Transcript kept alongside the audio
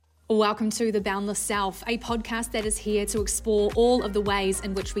Welcome to The Boundless Self, a podcast that is here to explore all of the ways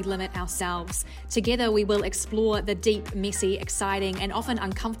in which we limit ourselves. Together, we will explore the deep, messy, exciting, and often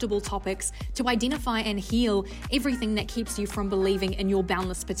uncomfortable topics to identify and heal everything that keeps you from believing in your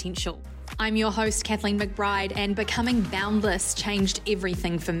boundless potential. I'm your host, Kathleen McBride, and becoming boundless changed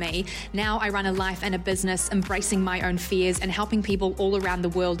everything for me. Now I run a life and a business, embracing my own fears and helping people all around the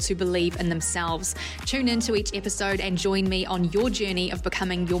world to believe in themselves. Tune into each episode and join me on your journey of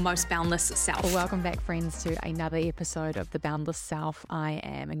becoming your most boundless self. Welcome back, friends, to another episode of The Boundless Self. I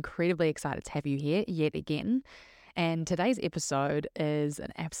am incredibly excited to have you here yet again. And today's episode is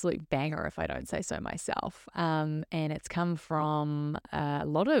an absolute banger, if I don't say so myself. And it's come from a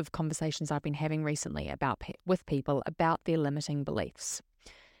lot of conversations I've been having recently with people about their limiting beliefs.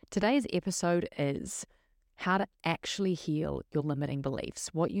 Today's episode is how to actually heal your limiting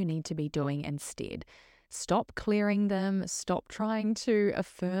beliefs, what you need to be doing instead. Stop clearing them, stop trying to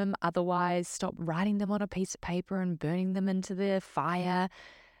affirm otherwise, stop writing them on a piece of paper and burning them into the fire.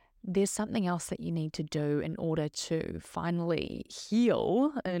 There's something else that you need to do in order to finally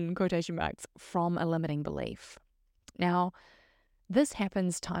heal, in quotation marks, from a limiting belief. Now, this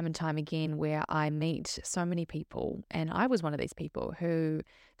happens time and time again where I meet so many people, and I was one of these people who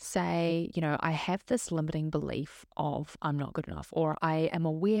say, I have this limiting belief of I'm not good enough, or I am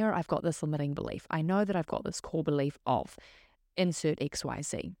aware I've got this limiting belief. I know that I've got this core belief of insert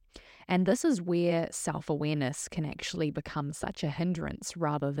XYZ. And this is where self-awareness can actually become such a hindrance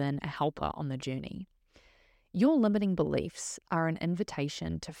rather than a helper on the journey. Your limiting beliefs are an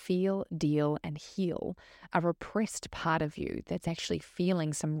invitation to feel, deal, and heal a repressed part of you that's actually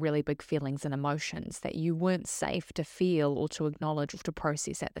feeling some really big feelings and emotions that you weren't safe to feel or to acknowledge or to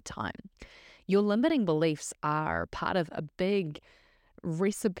process at the time. Your limiting beliefs are part of a big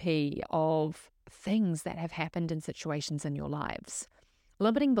recipe of things that have happened in situations in your lives.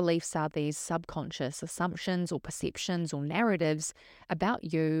 Limiting beliefs are these subconscious assumptions or perceptions or narratives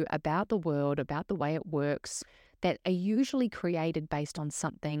about you, about the world, about the way it works that are usually created based on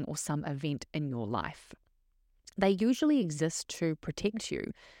something or some event in your life. They usually exist to protect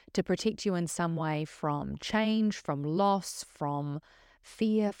you in some way from change, from loss, from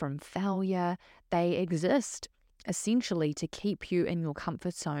fear, from failure. They exist essentially to keep you in your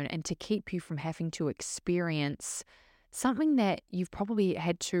comfort zone and to keep you from having to experience something that you've probably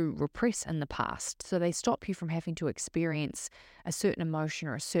had to repress in the past. So they stop you from having to experience a certain emotion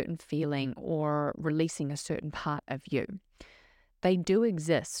or a certain feeling or releasing a certain part of you. They do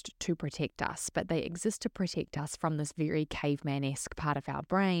exist to protect us, but they exist to protect us from this very caveman-esque part of our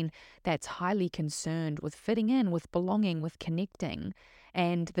brain that's highly concerned with fitting in, with belonging, with connecting.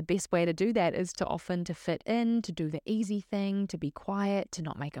 And the best way to do that is to often to fit in, to do the easy thing, to be quiet, to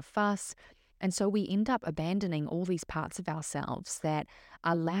not make a fuss. And so we end up abandoning all these parts of ourselves that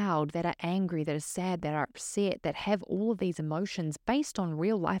are loud, that are angry, that are sad, that are upset, that have all of these emotions based on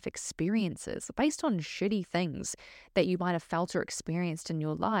real life experiences, based on shitty things that you might have felt or experienced in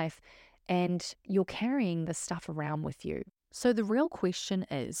your life, and you're carrying this stuff around with you. So the real question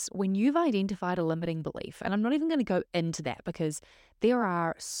is, when you've identified a limiting belief, and I'm not even going to go into that because there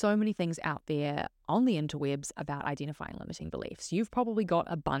are so many things out there on the interwebs about identifying limiting beliefs. You've probably got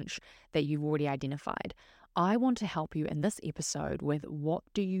a bunch that you've already identified. I want to help you in this episode with what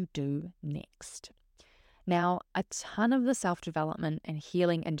do you do next? Now, a ton of the self-development and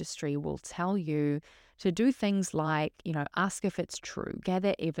healing industry will tell you to do things like, ask if it's true,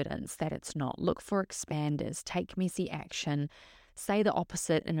 gather evidence that it's not, look for expanders, take messy action, say the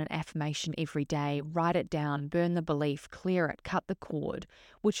opposite in an affirmation every day, write it down, burn the belief, clear it, cut the cord,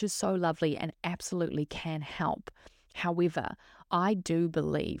 which is so lovely and absolutely can help. However, I do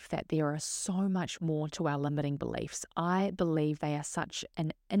believe that there are so much more to our limiting beliefs. I believe they are such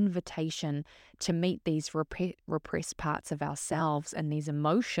an invitation to meet these repressed parts of ourselves and these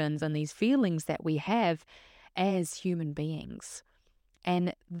emotions and these feelings that we have as human beings.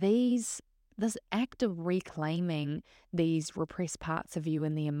 And this act of reclaiming these repressed parts of you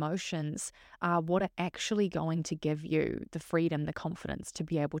and the emotions are what are actually going to give you the freedom, the confidence to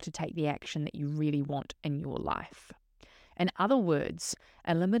be able to take the action that you really want in your life. In other words,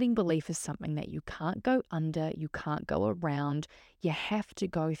 a limiting belief is something that you can't go under, you can't go around, you have to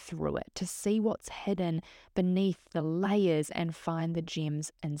go through it to see what's hidden beneath the layers and find the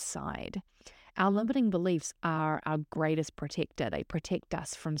gems inside. Our limiting beliefs are our greatest protector. They protect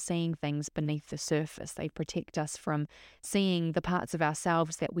us from seeing things beneath the surface. They protect us from seeing the parts of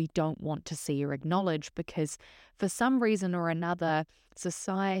ourselves that we don't want to see or acknowledge because for some reason or another,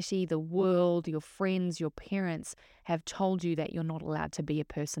 society, the world, your friends, your parents have told you that you're not allowed to be a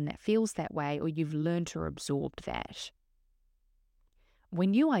person that feels that way or you've learned or absorbed that.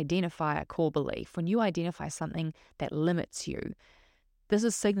 When you identify a core belief, when you identify something that limits you, this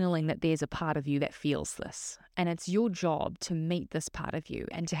is signaling that there's a part of you that feels this. And it's your job to meet this part of you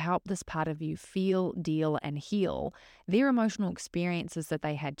and to help this part of you feel, deal, and heal their emotional experiences that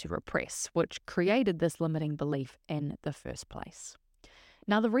they had to repress, which created this limiting belief in the first place.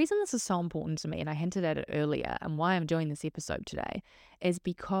 Now, the reason this is so important to me, and I hinted at it earlier, and why I'm doing this episode today, is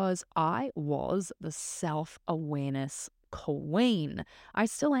because I was the self-awareness queen. I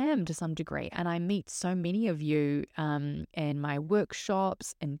still am to some degree, and I meet so many of you in my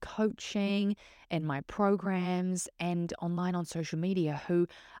workshops, in coaching, in my programs, and online on social media who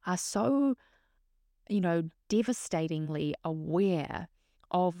are so, devastatingly aware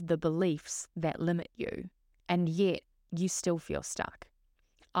of the beliefs that limit you, and yet you still feel stuck.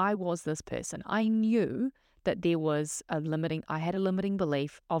 I was this person. I knew that I had a limiting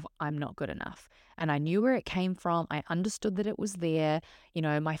belief of I'm not good enough. And I knew where it came from. I understood that it was there.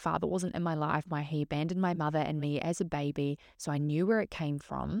 My father wasn't in my life. He abandoned my mother and me as a baby. So I knew where it came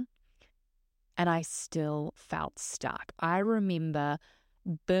from. And I still felt stuck. I remember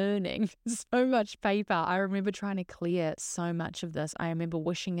burning so much paper. I remember trying to clear so much of this. I remember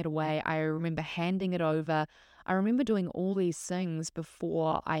wishing it away. I remember handing it over. I remember doing all these things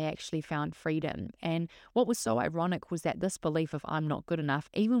before I actually found freedom. And what was so ironic was that this belief of I'm not good enough,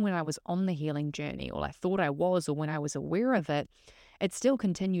 even when I was on the healing journey, or I thought I was, or when I was aware of it, it still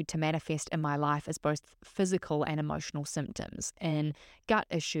continued to manifest in my life as both physical and emotional symptoms, and gut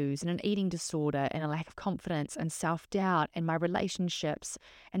issues, and an eating disorder, and a lack of confidence, and self-doubt, and my relationships,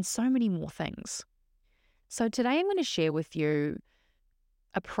 and so many more things. So today I'm going to share with you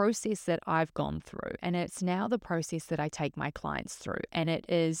a process that I've gone through, and it's now the process that I take my clients through, and it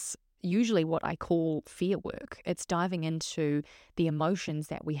is usually what I call fear work. It's diving into the emotions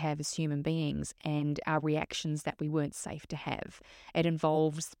that we have as human beings and our reactions that we weren't safe to have. It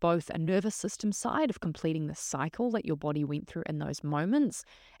involves both a nervous system side of completing the cycle that your body went through in those moments,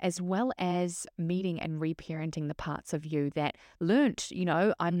 as well as meeting and reparenting the parts of you that learnt,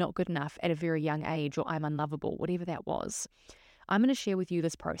 I'm not good enough at a very young age, or I'm unlovable, whatever that was. I'm going to share with you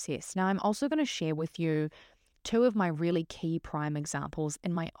this process. Now, I'm also going to share with you two of my really key prime examples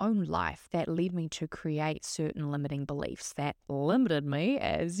in my own life that led me to create certain limiting beliefs that limited me,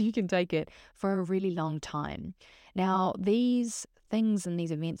 as you can take it, for a really long time. Now, these things and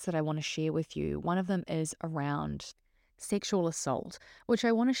these events that I want to share with you, one of them is around sexual assault, which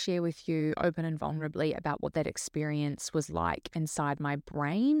I want to share with you open and vulnerably about what that experience was like inside my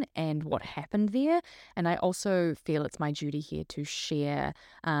brain and what happened there. And I also feel it's my duty here to share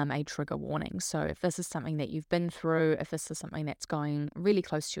a trigger warning. So if this is something that you've been through, if this is something that's going really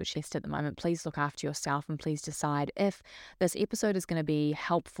close to your chest at the moment, please look after yourself and please decide if this episode is going to be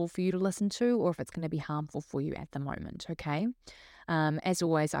helpful for you to listen to or if it's going to be harmful for you at the moment, okay? As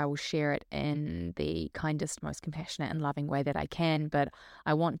always, I will share it in the kindest, most compassionate and loving way that I can, but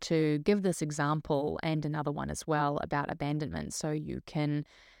I want to give this example and another one as well about abandonment so you can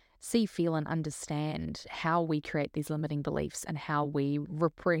see, feel, and understand how we create these limiting beliefs and how we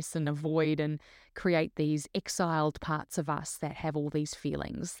repress and avoid and create these exiled parts of us that have all these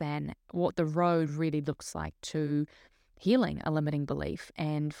feelings, and what the road really looks like to healing a limiting belief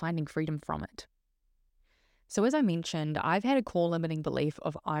and finding freedom from it. So as I mentioned, I've had a core limiting belief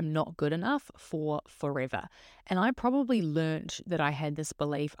of I'm not good enough for forever. And I probably learnt that I had this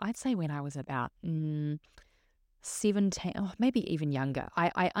belief, I'd say when I was about 17, or maybe even younger.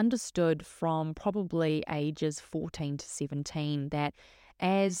 I understood from probably ages 14 to 17 that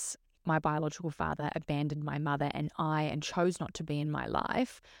as my biological father abandoned my mother and chose not to be in my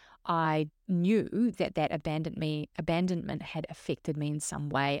life, I knew that abandonment had affected me in some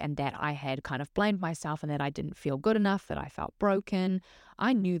way, and that I had kind of blamed myself and that I didn't feel good enough, that I felt broken.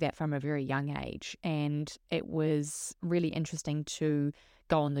 I knew that from a very young age, and it was really interesting to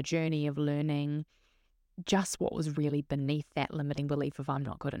go on the journey of learning just what was really beneath that limiting belief of I'm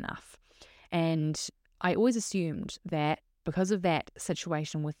not good enough. And I always assumed that because of that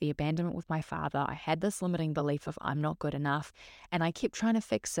situation with the abandonment with my father, I had this limiting belief of I'm not good enough, and I kept trying to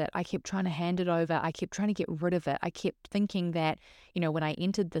fix it. I kept trying to hand it over. I kept trying to get rid of it. I kept thinking that, when I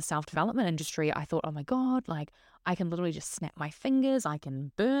entered the self-development industry, I thought, oh my God, like I can literally just snap my fingers. I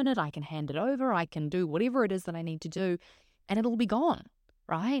can burn it. I can hand it over. I can do whatever it is that I need to do, and it'll be gone,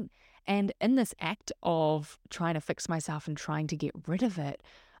 right? And in this act of trying to fix myself and trying to get rid of it,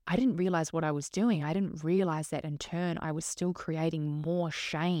 I didn't realize what I was doing. I didn't realize that in turn, I was still creating more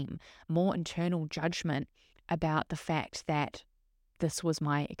shame, more internal judgment about the fact that this was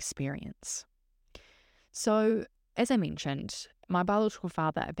my experience. So, as I mentioned, my biological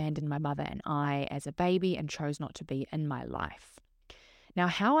father abandoned my mother and I as a baby and chose not to be in my life. Now,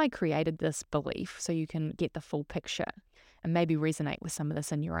 how I created this belief, so you can get the full picture and maybe resonate with some of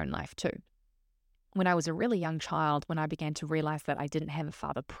this in your own life too. When I was a really young child, when I began to realize that I didn't have a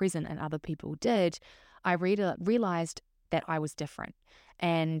father present and other people did, I realized that I was different.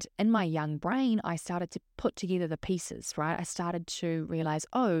 And in my young brain, I started to put together the pieces, right? I started to realize,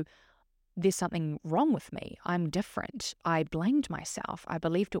 oh, there's something wrong with me. I'm different. I blamed myself. I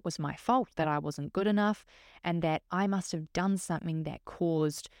believed it was my fault, that I wasn't good enough, and that I must have done something that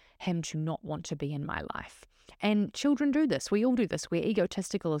caused him to not want to be in my life. And children do this. We all do this. We're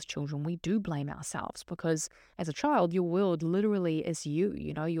egotistical as children. We do blame ourselves because as a child, your world literally is you.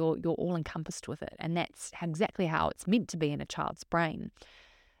 You know, you're all encompassed with it. And that's exactly how it's meant to be in a child's brain.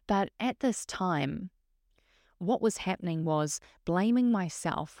 But at this time, what was happening was blaming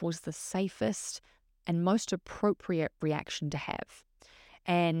myself was the safest and most appropriate reaction to have.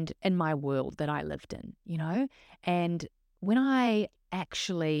 And in my world that I lived in, you know, and when I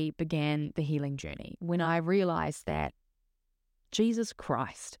actually began the healing journey, when I realized that Jesus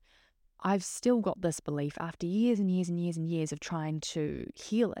Christ, I've still got this belief after years and years and years and years of trying to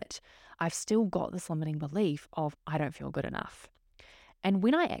heal it. I've still got this limiting belief of I don't feel good enough. And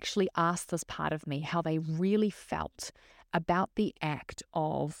when I actually asked this part of me how they really felt about the act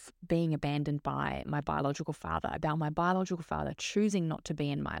of being abandoned by my biological father, about my biological father choosing not to be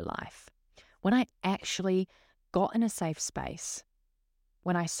in my life, when I actually got in a safe space,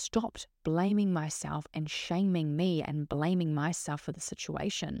 when I stopped blaming myself and shaming me and blaming myself for the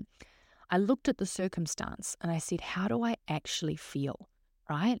situation, I looked at the circumstance and I said, how do I actually feel,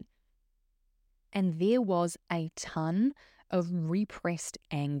 right? And there was a ton of repressed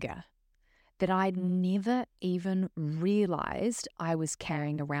anger that I'd never even realized I was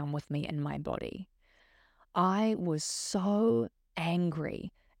carrying around with me in my body. I was so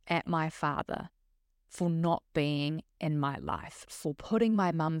angry at my father for not being in my life, for putting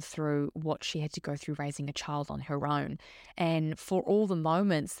my mum through what she had to go through raising a child on her own, and for all the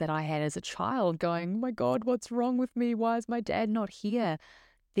moments that I had as a child going, oh my God, what's wrong with me? Why is my dad not here?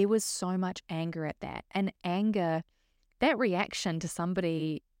 There was so much anger at that. And anger, that reaction to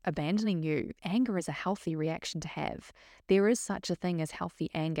somebody abandoning you, anger is a healthy reaction to have. There is such a thing as healthy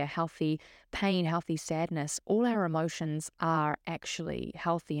anger, healthy pain, healthy sadness. All our emotions are actually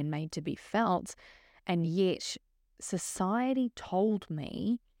healthy and made to be felt. And yet society told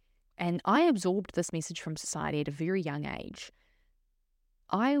me, and I absorbed this message from society at a very young age,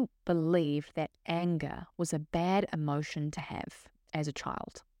 I believed that anger was a bad emotion to have as a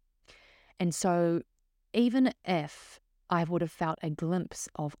child. And so even if I would have felt a glimpse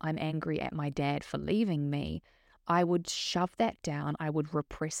of I'm angry at my dad for leaving me, I would shove that down. I would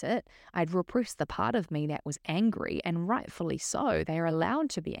repress it. I'd repress the part of me that was angry, and rightfully so. They are allowed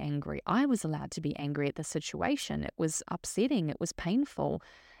to be angry. I was allowed to be angry at the situation. It was upsetting. It was painful.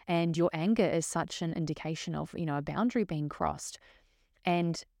 And your anger is such an indication of, a boundary being crossed.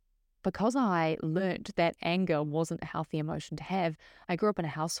 And because I learned that anger wasn't a healthy emotion to have, I grew up in a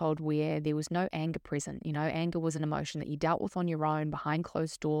household where there was no anger present. Anger was an emotion that you dealt with on your own behind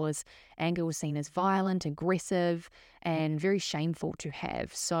closed doors. Anger was seen as violent, aggressive, and very shameful to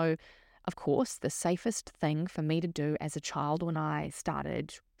have. So, of course, the safest thing for me to do as a child when I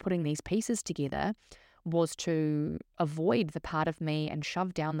started putting these pieces together was to avoid the part of me and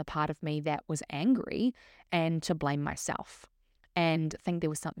shove down the part of me that was angry and to blame myself and think there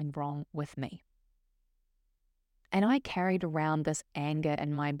was something wrong with me. And I carried around this anger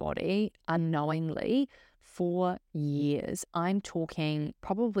in my body unknowingly for years. I'm talking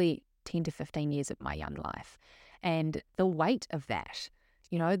probably 10 to 15 years of my young life. And the weight of that,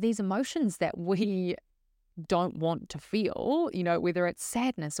 these emotions that we don't want to feel, whether it's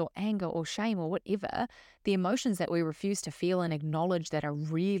sadness or anger or shame or whatever, the emotions that we refuse to feel and acknowledge that are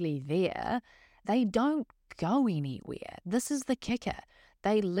really there, they don't go anywhere. This is the kicker.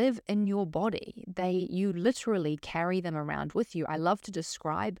 They live in your body. You literally carry them around with you. I love to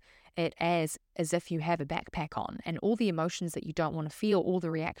describe it as if you have a backpack on, and all the emotions that you don't want to feel, all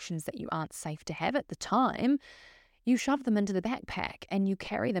the reactions that you aren't safe to have at the time, you shove them into the backpack and you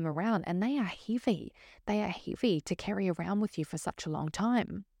carry them around, and they are heavy. They are heavy to carry around with you for such a long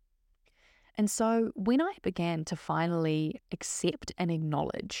time. And so when I began to finally accept and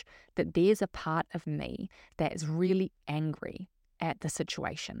acknowledge that there's a part of me that is really angry at the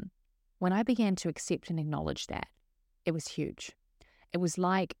situation, when I began to accept and acknowledge that, it was huge. It was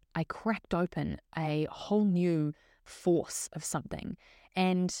like I cracked open a whole new force of something.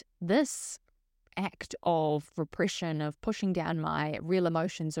 And this act of repression, of pushing down my real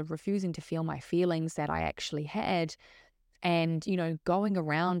emotions, of refusing to feel my feelings that I actually had, And, going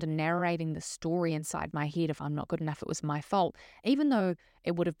around and narrating the story inside my head, if I'm not good enough, it was my fault, even though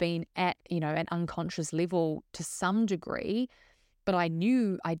it would have been at, an unconscious level to some degree. But I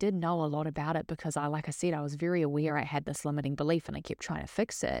did know a lot about it because like I said, I was very aware I had this limiting belief and I kept trying to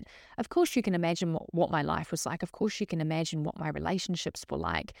fix it. Of course, you can imagine what my life was like. Of course, you can imagine what my relationships were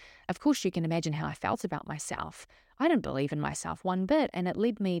like. Of course, you can imagine how I felt about myself. I didn't believe in myself one bit, and it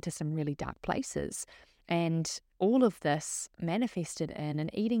led me to some really dark places. And all of this manifested in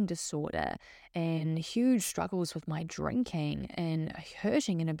an eating disorder and huge struggles with my drinking and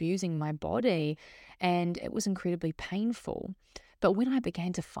hurting and abusing my body. And it was incredibly painful. But when I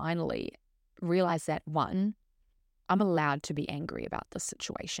began to finally realize that, one, I'm allowed to be angry about this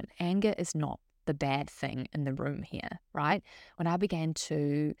situation. Anger is not the bad thing in the room here, right? When I began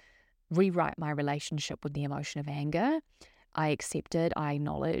to rewrite my relationship with the emotion of anger, I accepted, I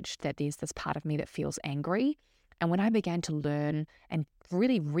acknowledged that there's this part of me that feels angry. And when I began to learn and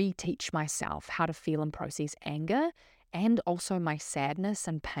really reteach myself how to feel and process anger and also my sadness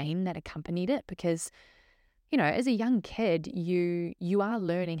and pain that accompanied it, because as a young kid, you are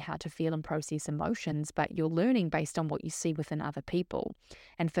learning how to feel and process emotions, but you're learning based on what you see within other people.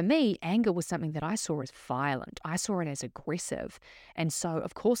 And for me, anger was something that I saw as violent. I saw it as aggressive. And so,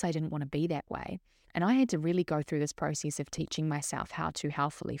 of course, I didn't want to be that way. And I had to really go through this process of teaching myself how to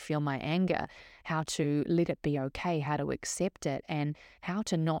healthily feel my anger, how to let it be okay, how to accept it, and how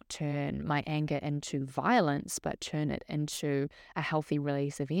to not turn my anger into violence, but turn it into a healthy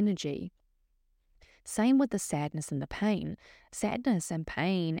release of energy. Same with the sadness and the pain. Sadness and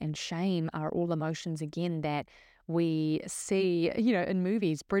pain and shame are all emotions, again, that we see, in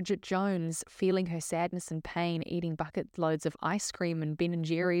movies. Bridget Jones feeling her sadness and pain, eating bucket loads of ice cream and Ben and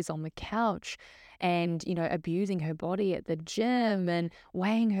Jerry's on the couch, and, abusing her body at the gym and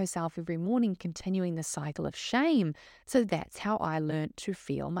weighing herself every morning, continuing the cycle of shame. So that's how I learned to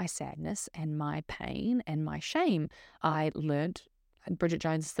feel my sadness and my pain and my shame. I learned Bridget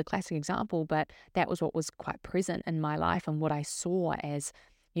Jones is the classic example, but that was what was quite present in my life and what I saw as,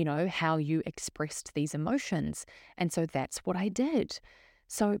 how you expressed these emotions. And so that's what I did.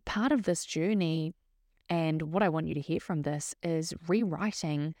 So part of this journey, and what I want you to hear from this, is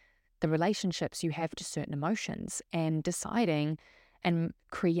rewriting the relationships you have to certain emotions and deciding and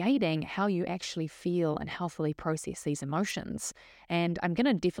creating how you actually feel and healthily process these emotions. And I'm going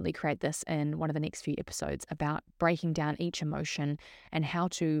to definitely create this in one of the next few episodes about breaking down each emotion and how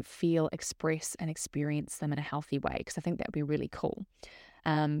to feel, express, and experience them in a healthy way, because I think that would be really cool.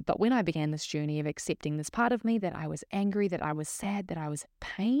 But when I began this journey of accepting this part of me, that I was angry, that I was sad, that I was in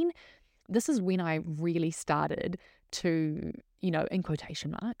pain, this is when I really started to, in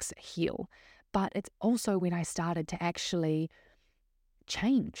quotation marks, heal. But it's also when I started to actually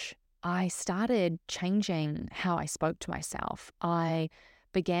change. I started changing how I spoke to myself. I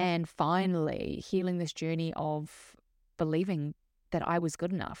began finally healing this journey of believing that I was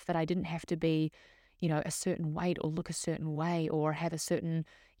good enough, that I didn't have to be, a certain weight or look a certain way or have a certain,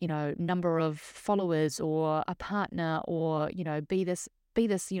 number of followers or a partner or, be this,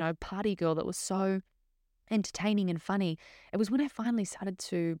 party girl that was so entertaining and funny. It was when I finally started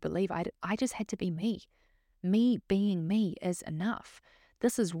to believe I just had to be me. Me being me is enough.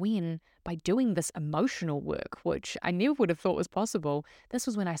 This is when, by doing this emotional work, which I never would have thought was possible, this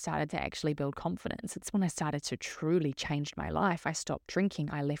was when I started to actually build confidence. It's when I started to truly change my life. I stopped drinking.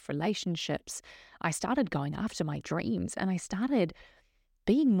 I left relationships. I started going after my dreams, and I started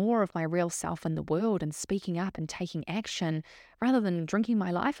being more of my real self in the world and speaking up and taking action rather than drinking my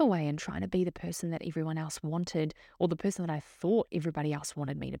life away and trying to be the person that everyone else wanted or the person that I thought everybody else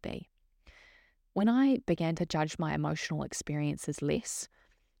wanted me to be. When I began to judge my emotional experiences less,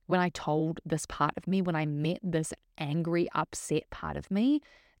 when I told this part of me, when I met this angry, upset part of me,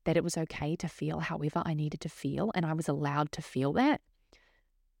 that it was okay to feel however I needed to feel and I was allowed to feel that,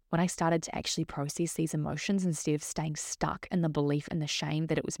 when I started to actually process these emotions instead of staying stuck in the belief and the shame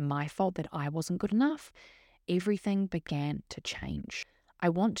that it was my fault, that I wasn't good enough, everything began to change. I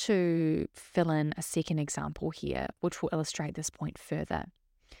want to fill in a second example here, which will illustrate this point further.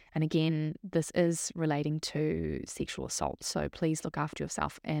 And again, this is relating to sexual assault, so please look after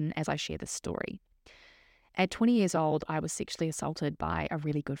yourself as I share this story. At 20 years old, I was sexually assaulted by a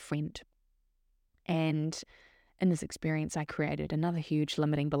really good friend. And in this experience, I created another huge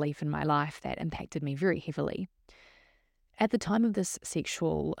limiting belief in my life that impacted me very heavily. At the time of this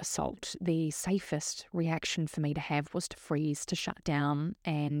sexual assault, the safest reaction for me to have was to freeze, to shut down,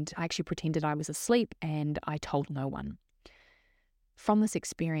 and I actually pretended I was asleep and I told no one. From this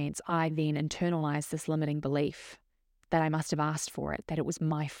experience, I then internalized this limiting belief that I must have asked for it, that it was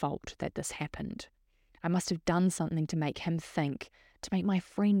my fault that this happened. I must have done something to make him think, to make my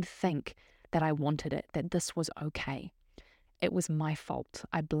friend think that I wanted it, that this was okay. It was my fault.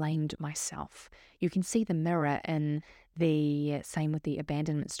 I blamed myself. You can see the mirror in the same with the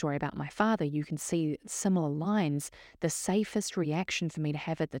abandonment story about my father. You can see similar lines. The safest reaction for me to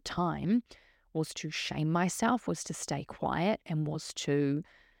have at the time was to shame myself, was to stay quiet, and was to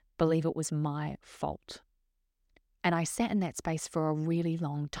believe it was my fault. And I sat in that space for a really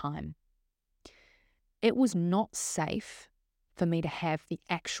long time. It was not safe for me to have the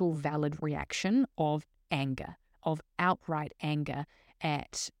actual valid reaction of anger, of outright anger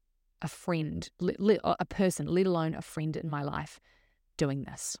at a friend, a person, let alone a friend in my life doing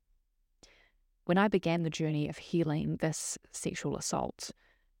this. When I began the journey of healing this sexual assault,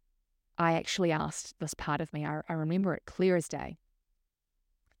 I actually asked this part of me, I remember it clear as day.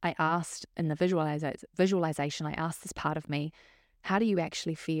 I asked in the visualization, I asked this part of me, how do you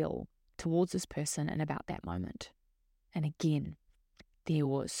actually feel towards this person and about that moment? And again, there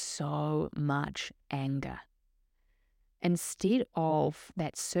was so much anger. Instead of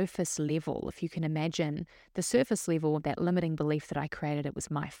that surface level, if you can imagine the surface level of that limiting belief that I created, it was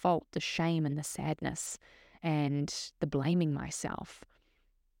my fault, the shame and the sadness and the blaming myself.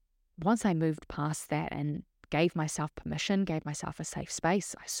 Once I moved past that and gave myself permission, gave myself a safe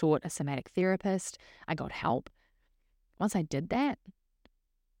space, I sought a somatic therapist, I got help. Once I did that,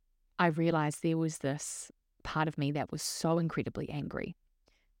 I realized there was this part of me that was so incredibly angry.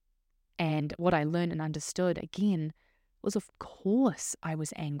 And what I learned and understood again was, of course I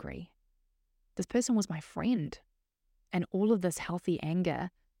was angry. This person was my friend. And all of this healthy anger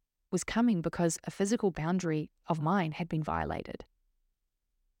was coming because a physical boundary of mine had been violated.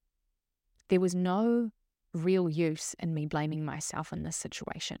 There was no real use in me blaming myself in this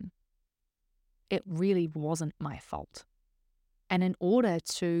situation. It really wasn't my fault. And in order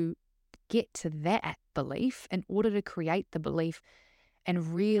to get to that belief, in order to create the belief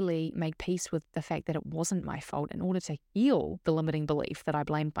and really make peace with the fact that it wasn't my fault, in order to heal the limiting belief that I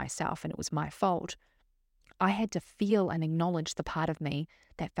blamed myself and it was my fault, I had to feel and acknowledge the part of me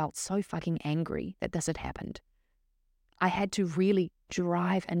that felt so fucking angry that this had happened. I had to really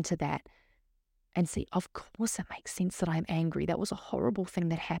drive into that and see, of course it makes sense that I'm angry. That was a horrible thing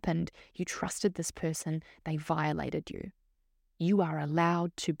that happened. You trusted this person. They violated you. You are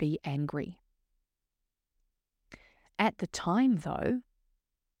allowed to be angry. At the time, though,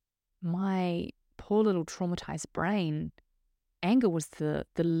 my poor little traumatized brain, anger was the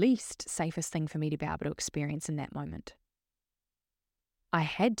least safest thing for me to be able to experience in that moment. I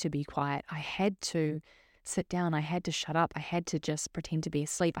had to be quiet. I had to sit down. I had to shut up. I had to just pretend to be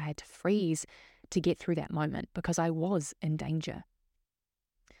asleep. I had to freeze to get through that moment because I was in danger.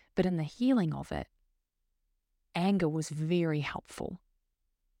 But in the healing of it, anger was very helpful.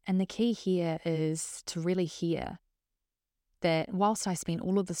 And the key here is to really hear that whilst I spent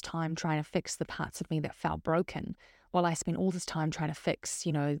all of this time trying to fix the parts of me that felt broken, while I spent all this time trying to fix,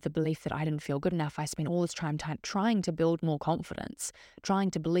 the belief that I didn't feel good enough, I spent all this time trying to build more confidence,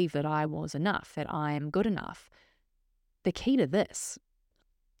 trying to believe that I was enough, that I am good enough. The key to this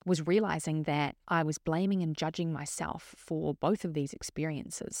was realizing that I was blaming and judging myself for both of these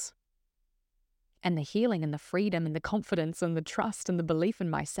experiences. And the healing and the freedom and the confidence and the trust and the belief in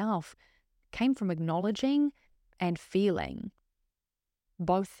myself came from acknowledging and feeling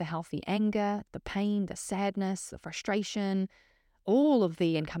both the healthy anger, the pain, the sadness, the frustration, all of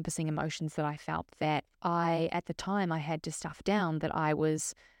the encompassing emotions that I felt that at the time I had to stuff down, that I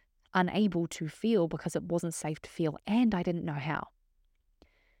was unable to feel because it wasn't safe to feel and I didn't know how.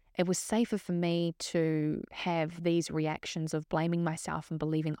 It was safer for me to have these reactions of blaming myself and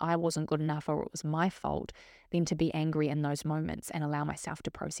believing I wasn't good enough or it was my fault than to be angry in those moments and allow myself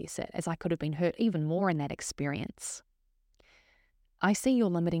to process it, as I could have been hurt even more in that experience. I see your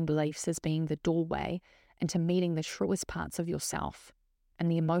limiting beliefs as being the doorway into meeting the truest parts of yourself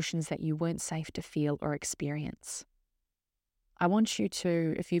and the emotions that you weren't safe to feel or experience. I want you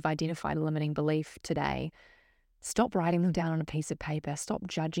to, if you've identified a limiting belief today, stop writing them down on a piece of paper. Stop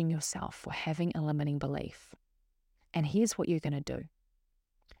judging yourself for having a limiting belief. And here's what you're going to do.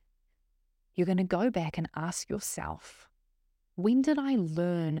 You're going to go back and ask yourself, when did I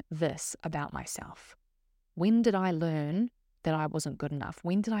learn this about myself? When did I learn that I wasn't good enough?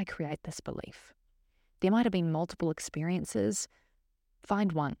 When did I create this belief? There might have been multiple experiences.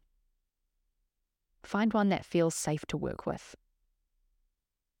 Find one. Find one that feels safe to work with.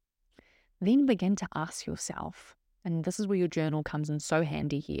 Then begin to ask yourself, and this is where your journal comes in so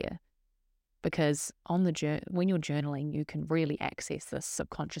handy here, because when you're journaling, you can really access this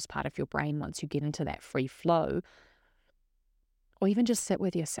subconscious part of your brain once you get into that free flow, or even just sit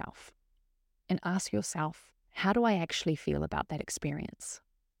with yourself and ask yourself, how do I actually feel about that experience?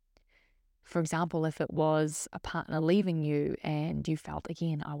 For example, if it was a partner leaving you and you felt,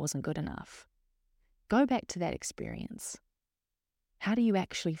 again, I wasn't good enough, go back to that experience. How do you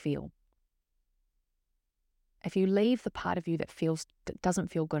actually feel? If you leave the part of you that doesn't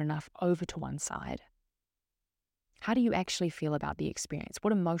feel good enough over to one side, how do you actually feel about the experience?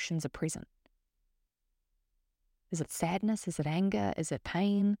 What emotions are present? Is it sadness? Is it anger? Is it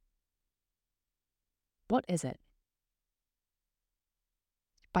pain? What is it?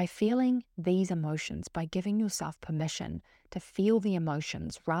 By feeling these emotions, by giving yourself permission to feel the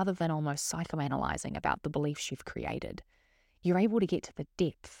emotions rather than almost psychoanalyzing about the beliefs you've created, you're able to get to the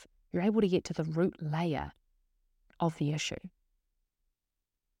depth. You're able to get to the root layer of the issue.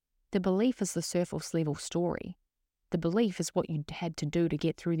 The belief is the surface level story. The belief is what you had to do to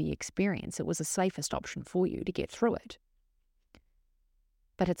get through the experience. It was the safest option for you to get through it.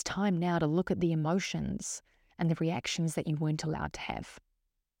 But it's time now to look at the emotions and the reactions that you weren't allowed to have,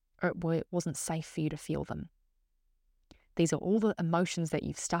 or it wasn't safe for you to feel them. These are all the emotions that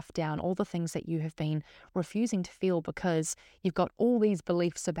you've stuffed down, all the things that you have been refusing to feel because you've got all these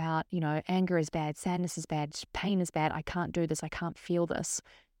beliefs about, anger is bad, sadness is bad, pain is bad, I can't do this, I can't feel this.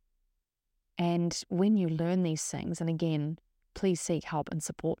 And when you learn these things, and again, please seek help and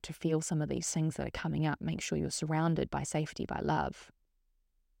support to feel some of these things that are coming up. Make sure you're surrounded by safety, by love.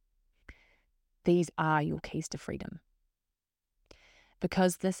 These are your keys to freedom.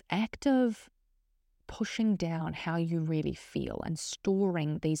 Because this act of pushing down how you really feel and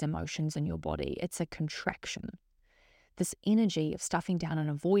storing these emotions in your body, it's a contraction. This energy of stuffing down and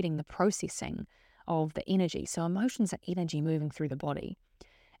avoiding the processing of the energy. So emotions are energy moving through the body.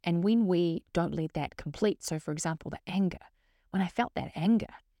 And when we don't let that complete, so for example, the anger, when I felt that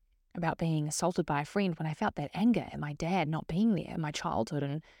anger about being assaulted by a friend, when I felt that anger at my dad not being there in my childhood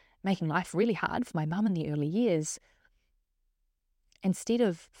and making life really hard for my mum in the early years, instead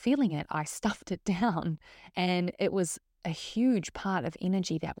of feeling it, I stuffed it down, and it was a huge part of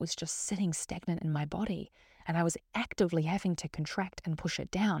energy that was just sitting stagnant in my body, and I was actively having to contract and push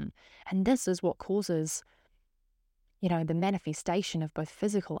it down. And this is what causes the manifestation of both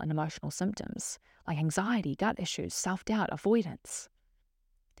physical and emotional symptoms like anxiety, gut issues, self-doubt, avoidance.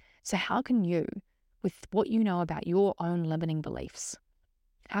 So how can you, with what you know about your own limiting beliefs,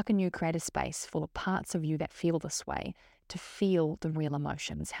 how can you create a space full of parts of you that feel this way to feel the real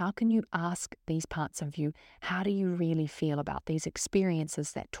emotions? How can you ask these parts of you, how do you really feel about these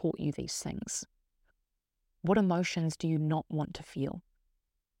experiences that taught you these things? What emotions do you not want to feel?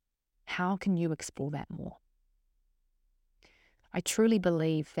 How can you explore that more? I truly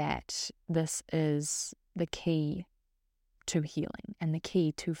believe that this is the key to healing and the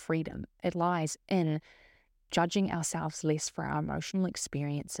key to freedom. It lies in judging ourselves less for our emotional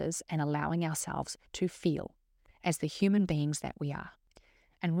experiences and allowing ourselves to feel as the human beings that we are.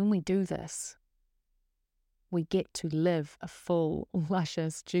 And when we do this, we get to live a full,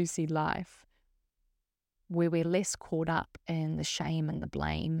 luscious, juicy life where we're less caught up in the shame and the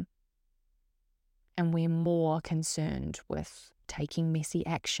blame, and we're more concerned with taking messy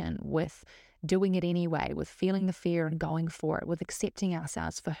action, with doing it anyway, with feeling the fear and going for it, with accepting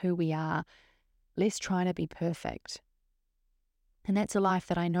ourselves for who we are, less trying to be perfect. And that's a life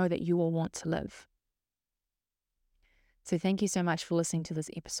that I know that you all want to live. So thank you so much for listening to this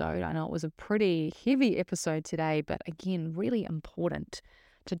episode. I know it was a pretty heavy episode today, but again, really important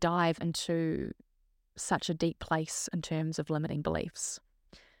to dive into such a deep place in terms of limiting beliefs.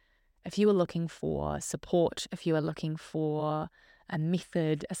 If you are looking for support, if you are looking for a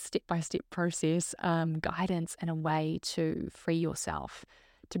method, a step-by-step process, guidance and a way to free yourself,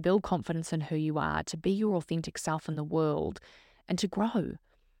 to build confidence in who you are, to be your authentic self in the world, and to grow,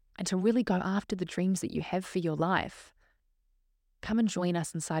 and to really go after the dreams that you have for your life, come and join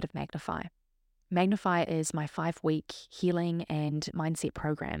us inside of Magnify. Magnify is my 5-week healing and mindset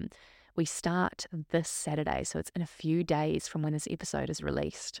program. We start this Saturday, so it's in a few days from when this episode is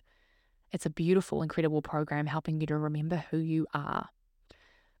released. It's a beautiful, incredible program helping you to remember who you are,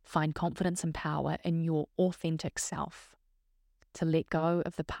 find confidence and power in your authentic self, to let go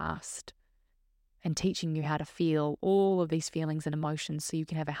of the past, and teaching you how to feel all of these feelings and emotions so you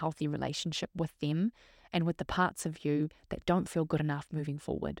can have a healthy relationship with them and with the parts of you that don't feel good enough moving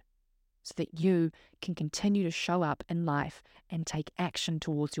forward, so that you can continue to show up in life and take action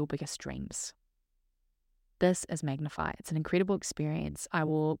towards your biggest dreams. This is Magnify. It's an incredible experience. I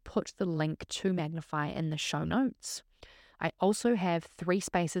will put the link to Magnify in the show notes. I also have 3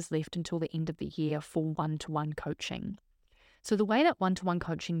 spaces left until the end of the year for one-to-one coaching. So the way that one-to-one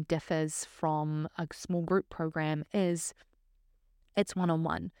coaching differs from a small group program is It's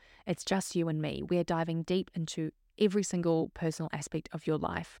one-on-one. It's just you and me. We're diving deep into every single personal aspect of your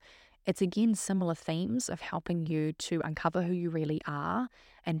life. It's again similar themes of helping you to uncover who you really are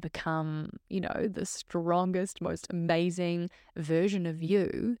and become, the strongest, most amazing version of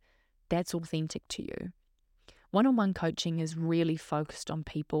you that's authentic to you. One-on-one coaching is really focused on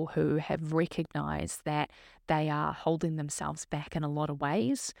people who have recognized that they are holding themselves back in a lot of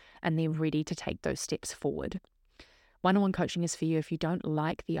ways and they're ready to take those steps forward. One-on-one coaching is for you if you don't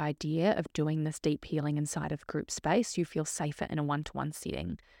like the idea of doing this deep healing inside of group space. You feel safer in a one-to-one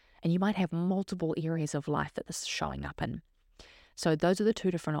setting, and you might have multiple areas of life that this is showing up in. So those are the two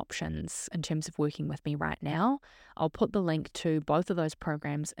different options in terms of working with me right now. I'll put the link to both of those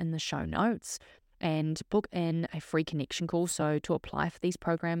programs in the show notes, and book in a free connection call. So to apply for these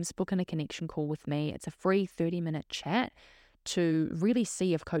programs, book in a connection call with me. It's a free 30-minute chat to really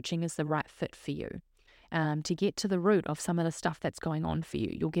see if coaching is the right fit for you. To get to the root of some of the stuff that's going on for you.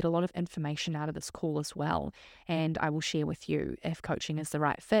 You'll get a lot of information out of this call as well. And I will share with you if coaching is the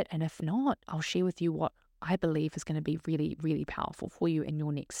right fit. And if not, I'll share with you what I believe is going to be really, really powerful for you in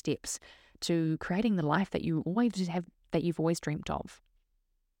your next steps to creating the life that you've always dreamt of.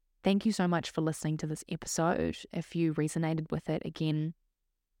 Thank you so much for listening to this episode. If you resonated with it, again,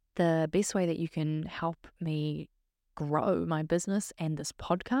 the best way that you can help me grow my business and this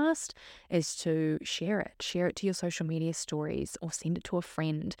podcast is to share it to your social media stories or send it to a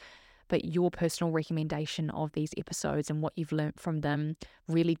friend. But your personal recommendation of these episodes and what you've learned from them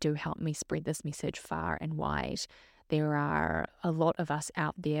really do help me spread this message far and wide. There are a lot of us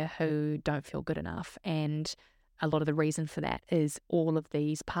out there who don't feel good enough, and a lot of the reason for that is all of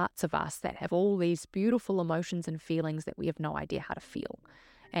these parts of us that have all these beautiful emotions and feelings that we have no idea how to feel.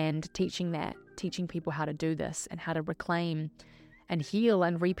 And teaching people how to do this and how to reclaim and heal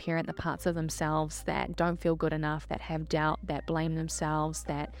and reparent the parts of themselves that don't feel good enough, that have doubt, that blame themselves,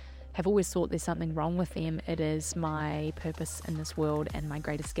 that have always thought there's something wrong with them. It is my purpose in this world and my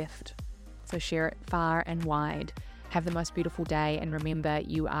greatest gift. So share it far and wide. Have the most beautiful day, and remember,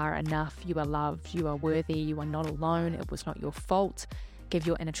 you are enough, you are loved, you are worthy, you are not alone. It was not your fault. Give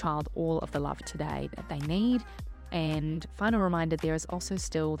your inner child all of the love today that they need. And final reminder, there is also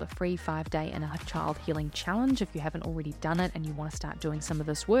still the free 5-day Inner Child Healing Challenge if you haven't already done it and you want to start doing some of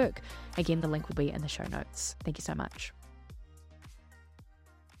this work. Again, the link will be in the show notes. Thank you so much.